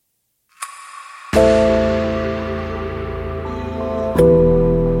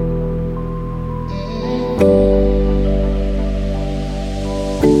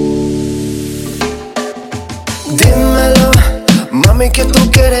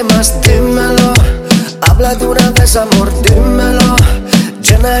quieres más, dímelo. Habla de una vez, amor, dímelo.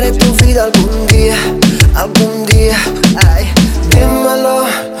 Llenaré tu vida algún día, ay, dímelo.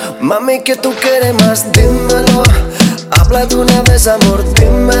 Mami, que tú quieres más, dímelo. Habla de una vez, amor,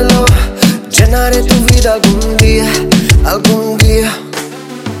 dímelo. Llenaré tu vida algún día.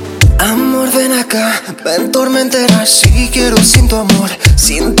 Amor, ven acá, ven tormentera. Si quiero sin tu amor,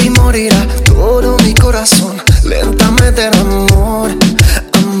 sin ti morirá todo mi corazón. Lentamente, amor.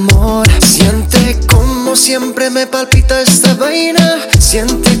 Siente como siempre me palpita esta vaina.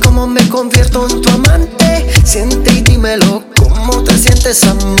 Siente como me convierto en tu amante. Siente y dímelo, cómo te sientes,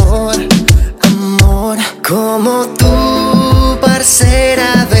 amor. Como tú,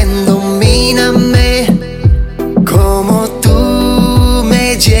 parcera, ven, domíname. Como tú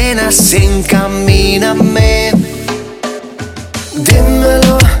me llenas, encamíname.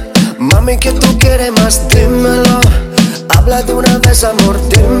 Dímelo, mami, que tú quieres más, dímelo. Habla de una vez, amor,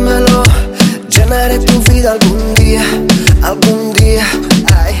 dímelo. Llenaré tu vida algún día,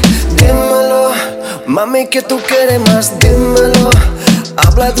 ay, dímelo. Mami, que tú quieres más, dímelo.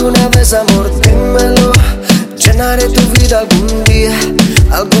 Habla de una vez, amor, dímelo. Llenaré tu vida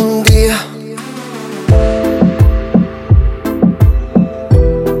algún día.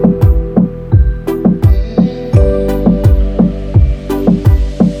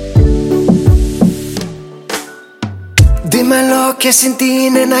 Dímelo que sin ti,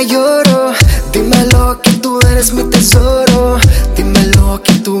 nena, lloro. Dímelo que tú eres mi tesoro. Dímelo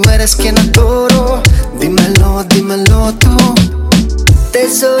que tú eres quien adoro. Dímelo tú.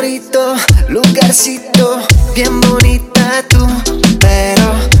 Tesorito, lugarcito, bien bonita tú.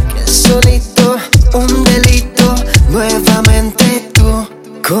 Pero que solito, un delito, nuevamente tú.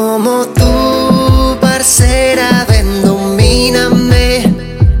 Como tú, parcera, ven, domíname.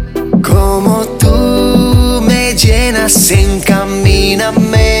 Como tú me llenas,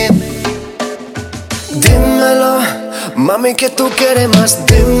 encamíname. Dímelo, mami, que tú quieres más,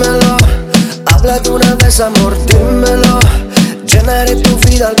 dímelo. Habla de una vez, amor, dímelo. Llenaré tu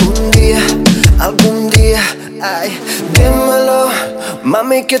vida algún día, ay, dímelo.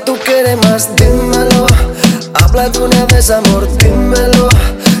 Mami, que tú quieres más, dímelo. Habla de una vez, amor, dímelo.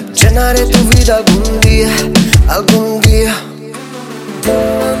 Llenaré tu vida algún día.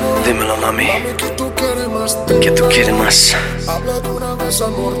 Dímelo, mami, que tú quieres más.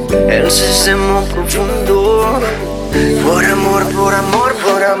 El sistema profundo. Por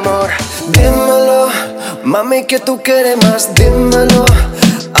amor. Dímelo, mami, que tú quieres más, dímelo.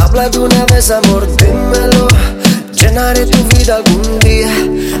 Habla de una vez, amor, dímelo. Llenaré tu vida algún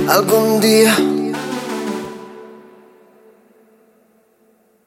día.